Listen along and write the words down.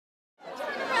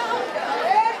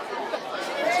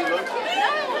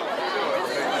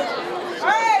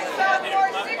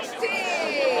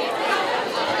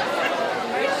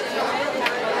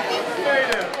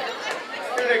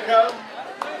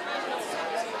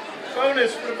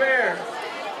Bonus for the Bear.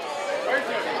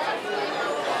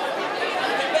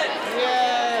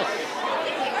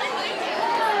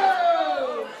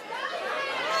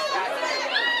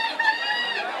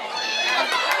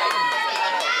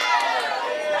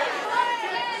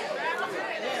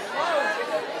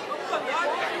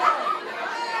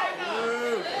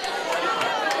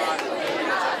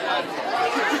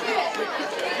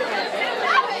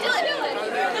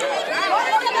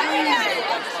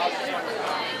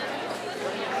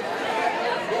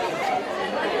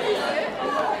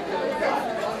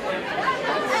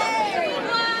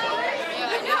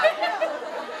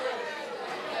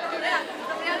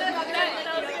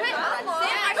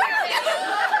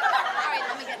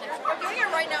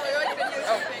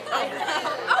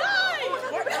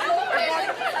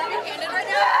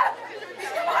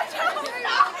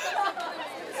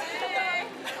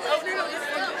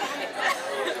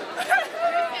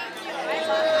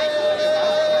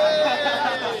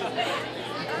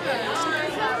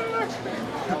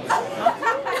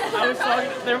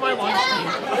 They're my lunch team.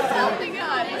 Oh my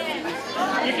god.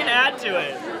 You can add to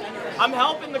it. I'm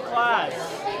helping the class.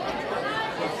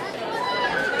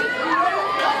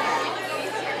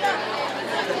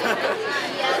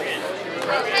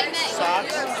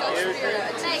 Socks.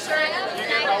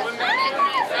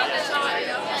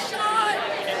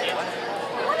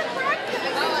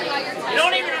 You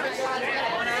don't even have to.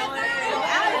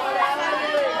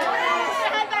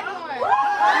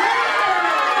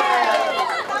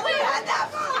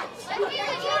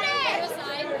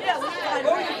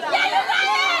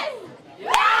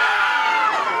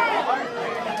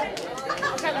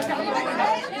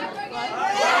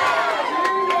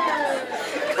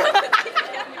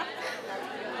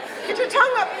 Get your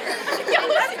tongue up!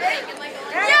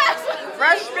 Yes!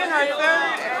 Freshman right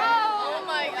there! Oh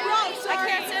my god. I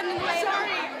can't send them away.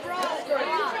 Sorry.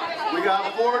 We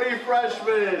got 40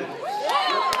 freshmen.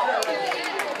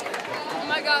 Oh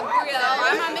my god, Bria.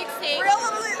 Buy my mixtape.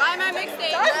 Buy my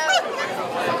mixtape.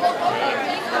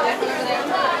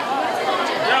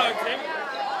 Yo, Tim.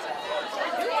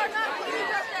 You're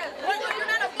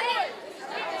not a boy.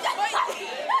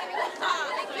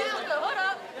 Hold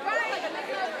up.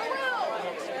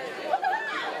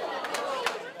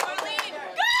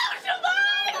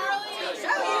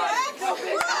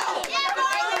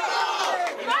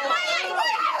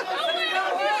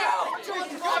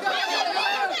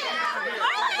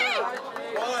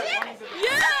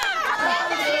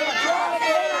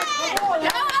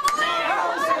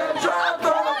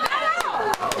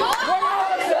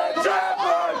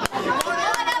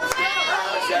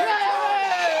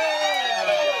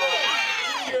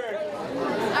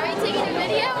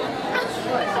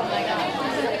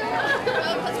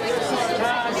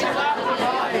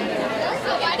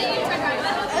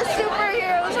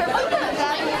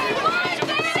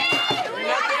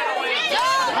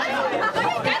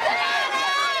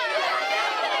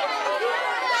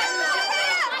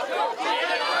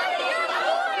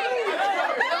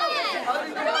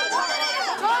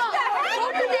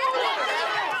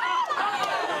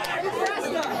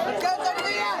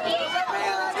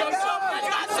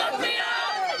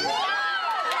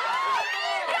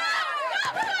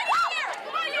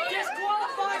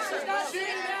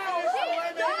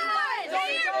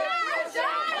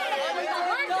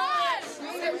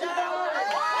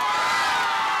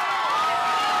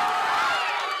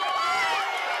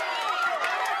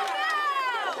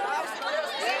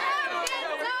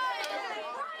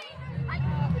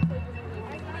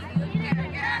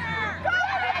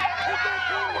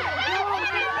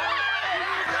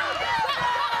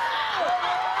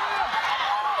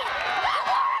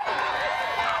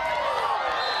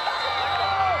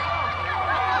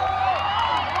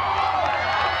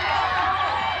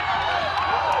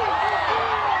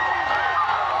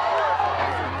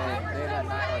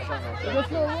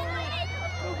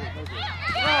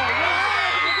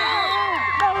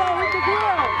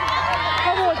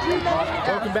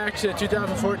 Welcome back to the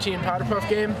 2014 Powder Puff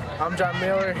game. I'm John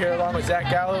Mailer here along with Zach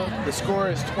Gallo. The score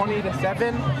is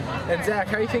 20-7. And Zach,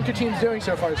 how do you think your team's doing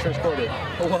so far this first quarter?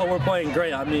 Well, we're playing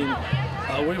great. I mean,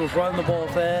 we were running the ball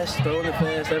fast, throwing it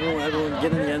fast, everyone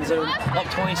getting in the end zone. Up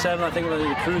 27, I think we're going to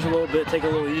need to cruise a little bit, take it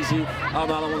a little easy. I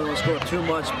don't want to score too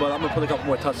much, but I'm going to put a couple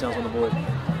more touchdowns on the board.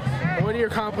 What are your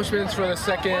accomplishments for the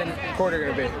second quarter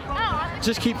going to be?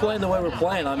 Just keep playing the way we're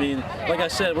playing. I mean, like I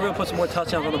said, we're going to put some more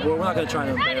touchdowns on the board. We're not going to try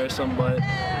to embarrass them, but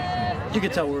you can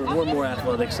tell we're more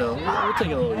athletic, so we'll take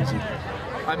it a little easy.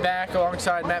 I'm back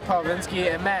alongside Matt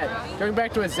Pavlinsky. And Matt, going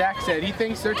back to what Zach said, he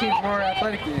thinks their team's more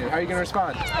athletic than you. How are you going to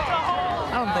respond?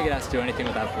 I don't think it has to do anything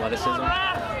with athleticism.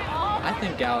 I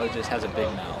think Gallo just has a big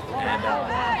mouth. And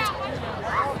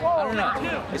I don't don't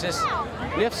know. It's just,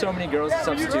 we have so many girls that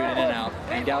substitute in and out,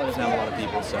 and Gallo doesn't have a lot of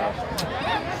people, so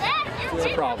it's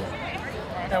a problem.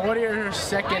 And what are your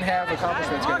second half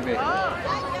accomplishments going to be?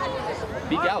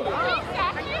 Beat Gallo.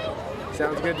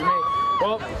 Sounds good to me.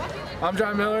 Well, I'm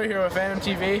John Miller here with Phantom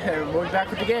TV, and we'll be back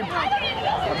with the game.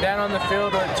 I'm down on the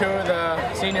field with two of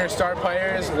the senior star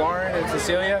players, Lauren and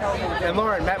Cecilia. And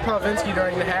Lauren, Matt Palavinsky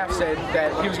during the half said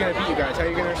that he was going to beat you guys. How are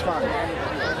you going to respond?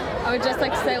 I would just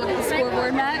like to say look at the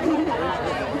scoreboard, Matt.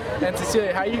 And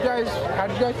Cecilia, how did you guys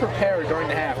prepare during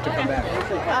the half to come back?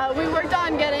 We worked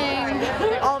on getting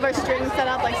all of our strings set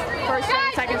up, like first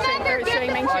string, second string, third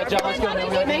string, make sure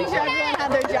everyone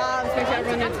had their jobs, make sure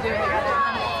everyone knew what to do together.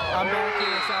 I'm back here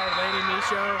inside Lady Me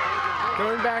Show.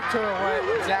 Going back to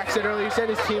what Zach said earlier, you said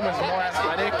his team was more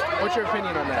athletic. What's your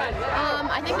opinion on that?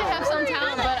 I think they have some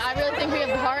talent, but I really think we have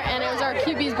the heart, and it was our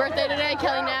QB's birthday today,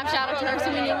 Kelly Knapp, shout out to her, so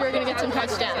we knew we were going to get some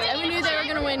touchdowns. And we knew they were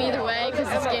going to win either way, because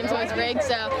this game's always rigged,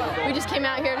 so we just came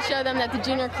out here to show them that the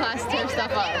junior class tear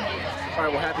stuff up. All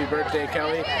right, well, happy birthday,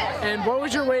 Kelly. And what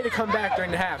was your way to come back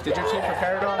during the half? Did your team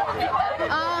prepare at all?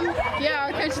 Yeah,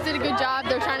 our coaches did a good job.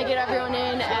 They're trying to get everyone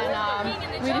in,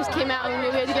 and we just came out and we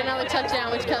knew we had to get another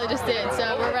touchdown, which Kelly just did.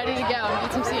 So we're ready to go and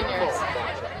beat some seniors.